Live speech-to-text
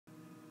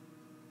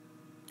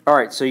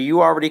Alright, so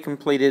you already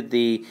completed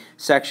the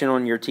section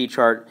on your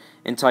T-chart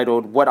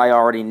entitled What I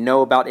Already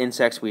Know About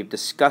Insects. We've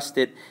discussed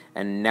it,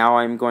 and now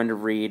I'm going to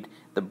read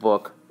the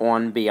book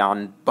On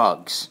Beyond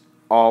Bugs,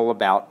 all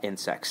about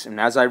insects. And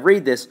as I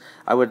read this,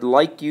 I would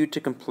like you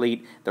to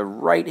complete the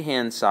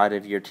right-hand side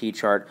of your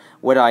T-chart,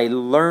 what I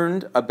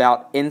learned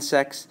about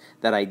insects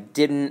that I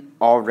didn't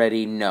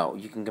already know.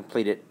 You can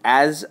complete it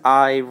as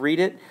I read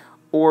it,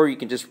 or you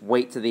can just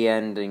wait to the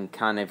end and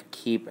kind of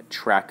keep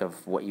track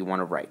of what you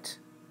want to write.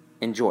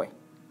 Enjoy.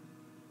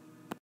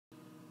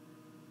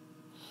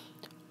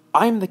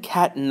 I'm the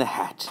Cat in the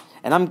Hat,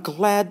 and I'm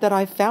glad that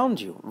I found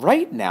you.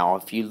 Right now,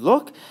 if you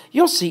look,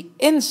 you'll see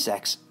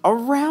insects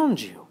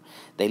around you.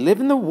 They live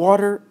in the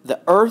water,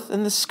 the earth,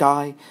 and the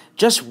sky.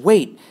 Just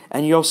wait,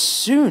 and you'll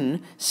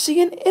soon see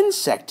an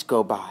insect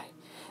go by.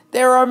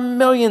 There are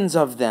millions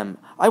of them.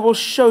 I will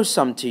show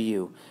some to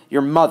you.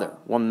 Your mother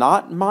will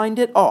not mind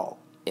at all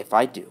if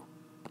I do.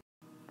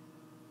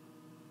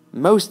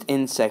 Most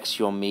insects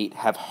you'll meet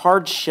have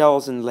hard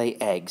shells and lay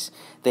eggs.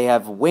 They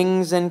have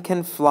wings and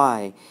can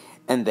fly,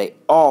 and they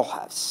all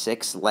have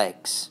 6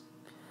 legs.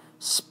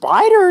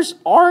 Spiders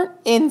aren't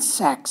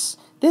insects.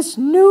 This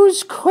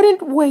news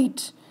couldn't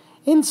wait.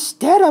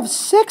 Instead of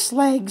 6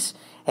 legs,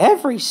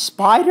 every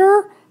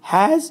spider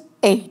has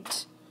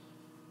 8.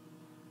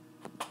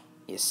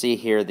 You see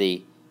here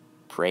the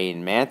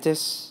praying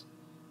mantis,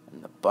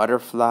 and the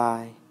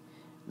butterfly,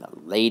 and the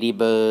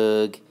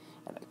ladybug,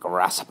 and the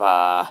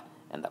grasshopper,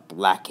 and the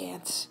black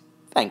ants.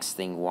 Thanks,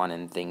 thing 1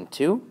 and thing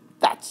 2.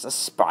 That's a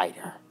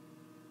spider.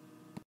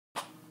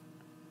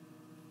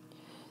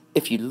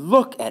 If you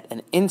look at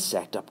an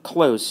insect up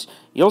close,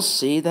 you'll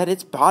see that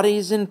its body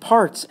is in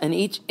parts, and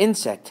each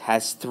insect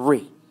has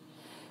 3.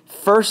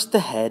 First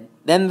the head,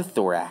 then the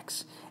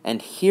thorax,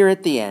 and here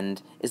at the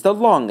end is the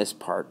longest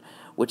part,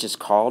 which is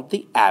called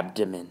the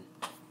abdomen.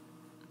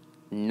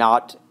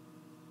 Not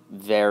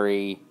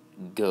very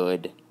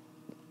good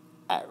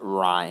at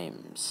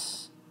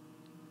rhymes.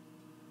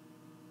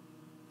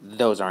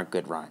 Those aren't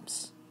good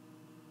rhymes.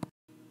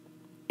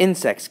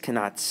 Insects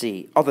cannot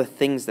see all the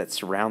things that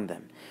surround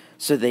them,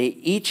 so they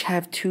each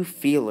have 2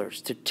 feelers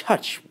to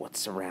touch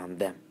what's around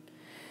them.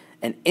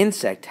 An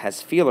insect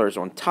has feelers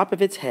on top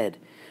of its head.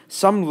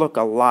 Some look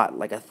a lot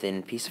like a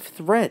thin piece of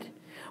thread,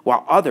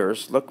 while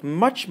others look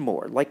much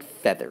more like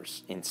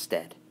feathers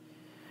instead.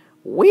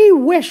 We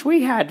wish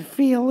we had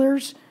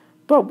feelers,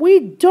 but we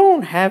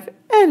don't have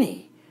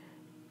any.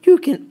 You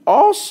can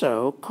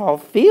also call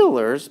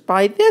feelers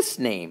by this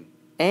name,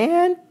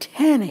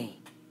 antennae.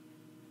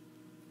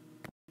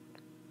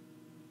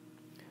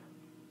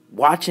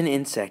 Watch an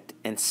insect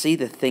and see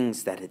the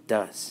things that it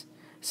does.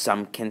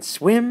 Some can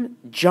swim,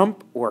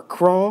 jump, or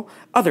crawl.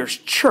 Others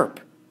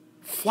chirp,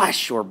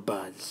 flash, or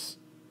buzz.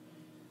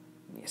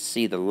 You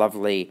see the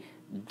lovely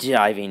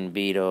diving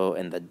beetle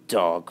and the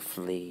dog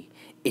flea,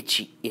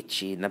 itchy,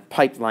 itchy, and the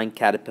pipeline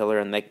caterpillar,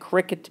 and the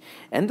cricket,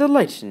 and the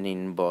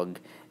lightning bug,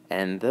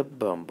 and the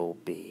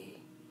bumblebee.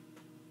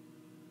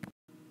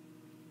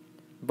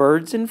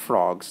 Birds and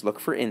frogs look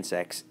for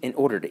insects in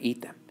order to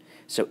eat them,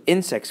 so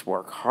insects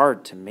work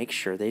hard to make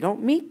sure they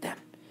don't meet them.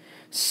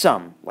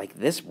 Some, like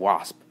this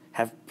wasp,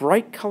 have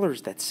bright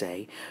colors that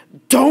say,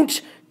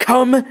 "Don't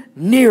come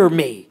near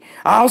me!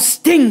 I'll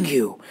sting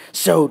you,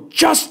 so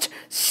just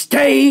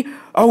stay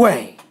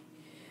away!"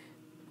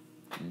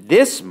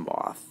 This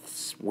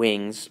moth's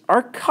wings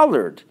are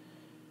colored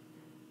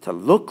to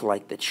look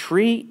like the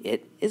tree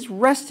it is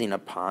resting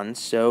upon,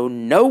 so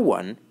no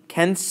one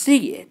can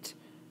see it.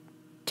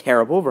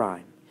 Terrible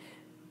rhyme.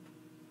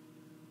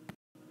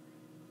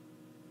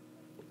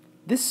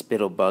 This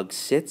spittlebug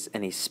sits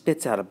and he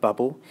spits out a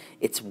bubble.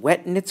 It's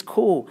wet and it's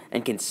cool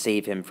and can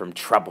save him from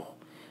trouble.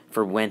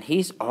 For when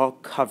he's all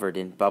covered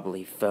in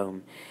bubbly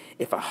foam,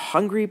 if a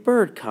hungry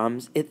bird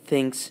comes, it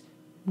thinks,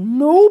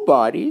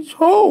 "Nobody's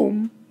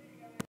home."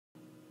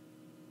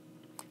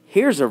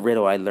 Here's a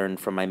riddle I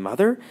learned from my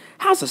mother.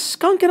 How's a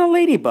skunk and a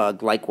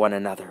ladybug like one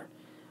another?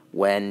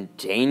 When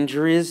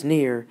danger is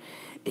near,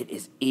 it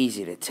is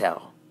easy to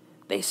tell.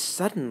 They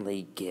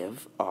suddenly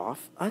give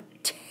off a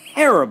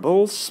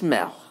terrible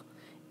smell.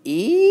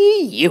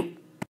 Ew!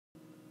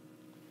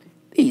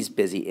 These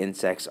busy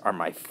insects are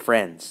my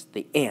friends,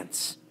 the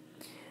ants.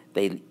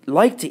 They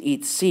like to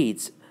eat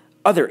seeds,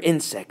 other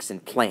insects,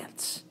 and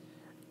plants.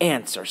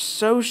 Ants are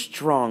so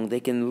strong they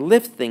can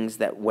lift things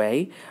that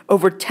weigh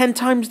over 10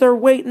 times their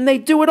weight, and they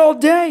do it all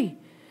day.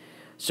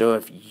 So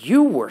if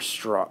you were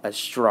as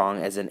strong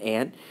as an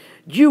ant,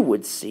 you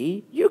would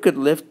see you could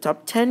lift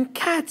up 10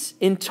 cats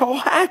in tall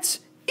hats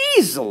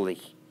easily.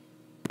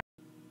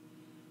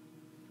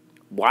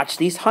 Watch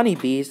these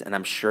honeybees, and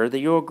I'm sure that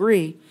you'll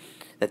agree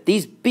that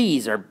these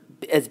bees are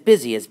as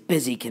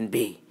busy can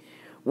be.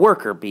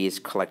 Worker bees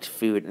collect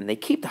food, and they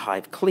keep the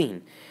hive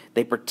clean.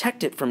 They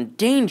protect it from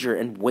danger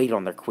and wait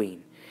on their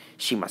queen.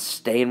 She must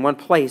stay in one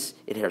place.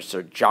 It is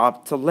her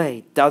job to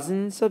lay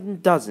dozens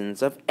and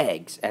dozens of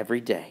eggs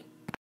every day.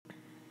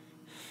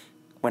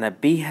 When a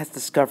bee has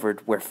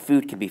discovered where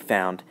food can be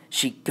found,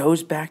 she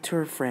goes back to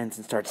her friends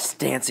and starts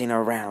dancing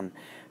around.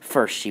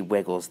 First she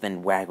wiggles,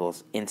 then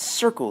waggles in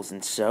circles,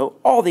 and so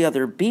all the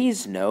other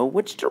bees know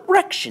which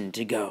direction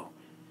to go.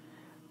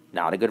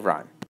 Not a good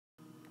rhyme.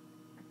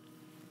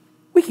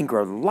 We can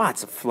grow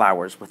lots of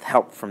flowers with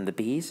help from the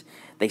bees.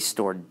 They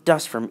store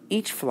dust from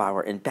each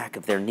flower in back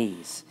of their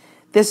knees.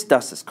 This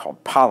dust is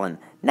called pollen.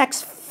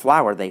 Next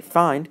flower they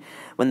find,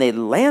 when they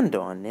land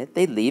on it,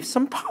 they leave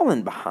some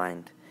pollen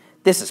behind.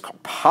 This is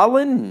called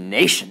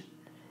pollination,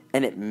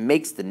 and it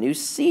makes the new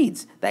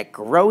seeds that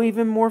grow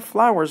even more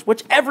flowers,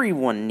 which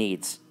everyone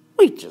needs.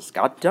 We just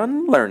got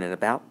done learning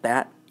about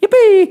that.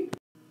 Yippee!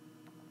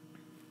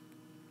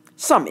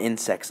 Some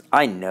insects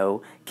I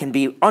know can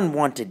be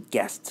unwanted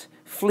guests.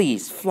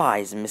 Fleas,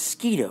 flies, and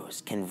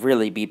mosquitoes can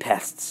really be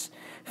pests.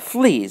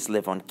 Fleas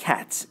live on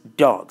cats,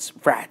 dogs,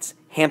 rats,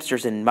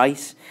 hamsters, and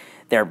mice.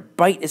 Their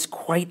bite is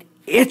quite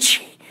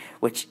itchy,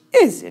 which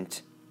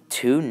isn't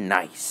too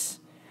nice.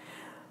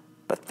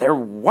 But they're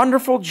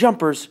wonderful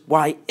jumpers.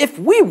 Why, if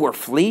we were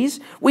fleas,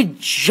 we'd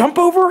jump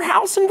over a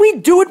house and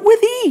we'd do it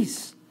with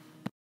ease.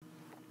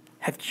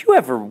 Have you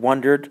ever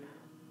wondered,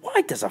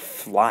 why does a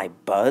fly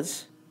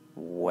buzz?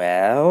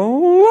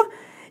 Well,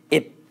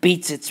 it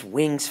beats its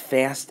wings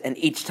fast, and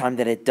each time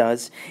that it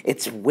does,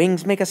 its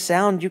wings make a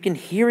sound you can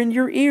hear in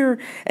your ear,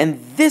 and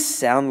this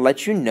sound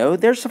lets you know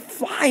there's a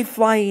fly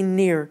flying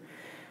near.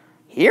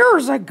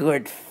 Here's a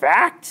good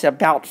fact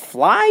about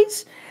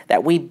flies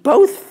that we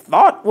both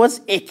thought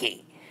was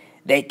icky.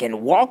 They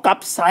can walk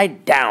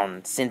upside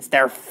down since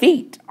their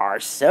feet are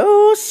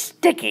so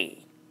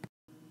sticky.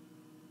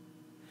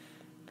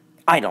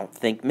 I don't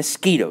think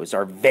mosquitoes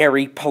are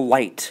very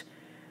polite.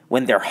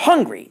 When they're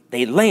hungry,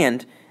 they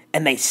land,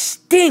 and they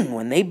sting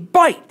when they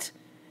bite.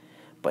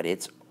 But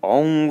it's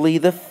only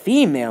the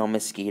female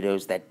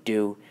mosquitoes that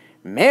do.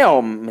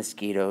 Male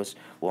mosquitoes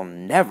will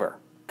never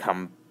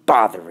come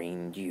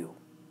bothering you.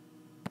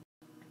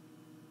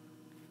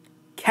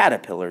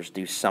 Caterpillars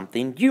do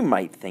something you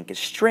might think is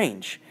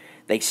strange.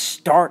 They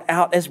start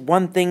out as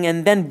one thing,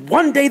 and then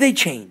one day they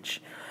change.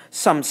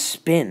 Some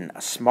spin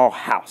a small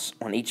house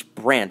on each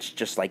branch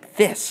just like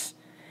this.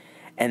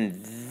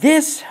 And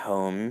this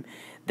home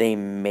they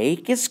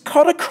make is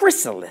called a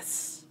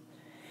chrysalis.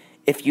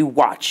 If you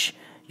watch,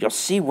 you'll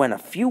see when a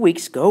few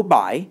weeks go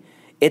by,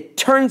 it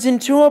turns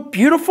into a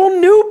beautiful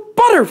new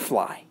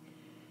butterfly.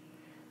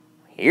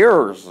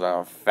 Here's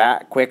a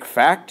quick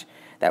fact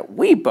that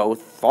we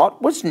both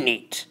thought was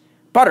neat.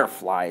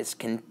 Butterflies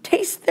can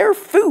taste their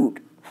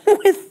food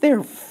with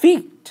their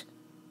feet.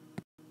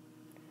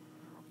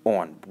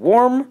 On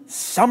warm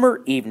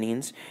summer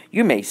evenings,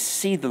 you may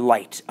see the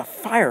light of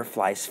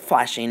fireflies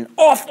flashing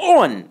off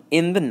on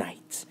in the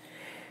night.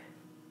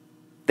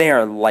 They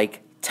are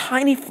like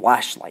tiny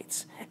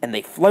flashlights, and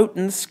they float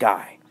in the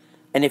sky.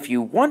 And if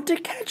you want to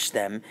catch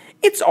them,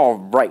 it's all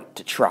right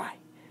to try.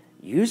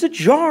 Use a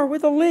jar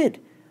with a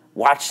lid.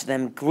 Watch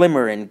them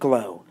glimmer and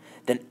glow.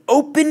 Then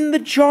open the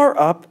jar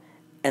up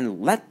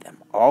and let them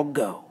all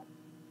go.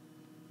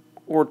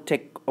 Or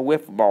take a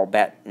wiffle ball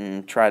bat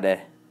and try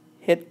to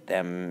hit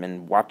them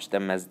and watch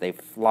them as they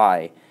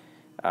fly.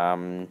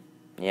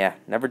 Yeah,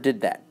 never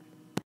did that.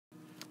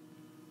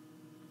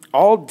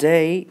 All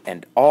day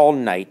and all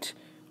night,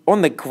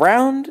 on the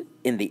ground,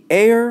 in the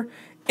air,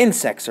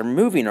 insects are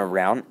moving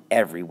around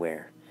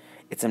everywhere.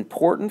 It's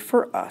important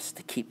for us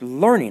to keep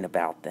learning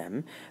about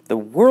them. The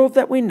world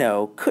that we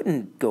know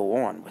couldn't go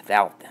on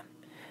without them.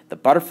 The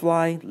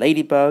butterfly,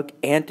 ladybug,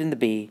 ant, and the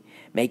bee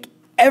make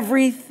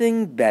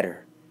everything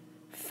better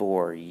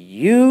for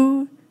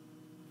you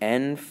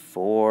and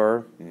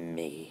for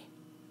me.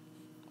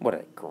 What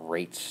a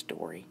great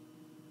story.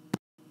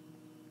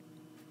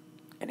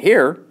 And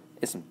here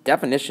is some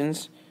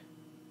definitions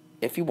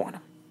if you want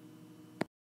them.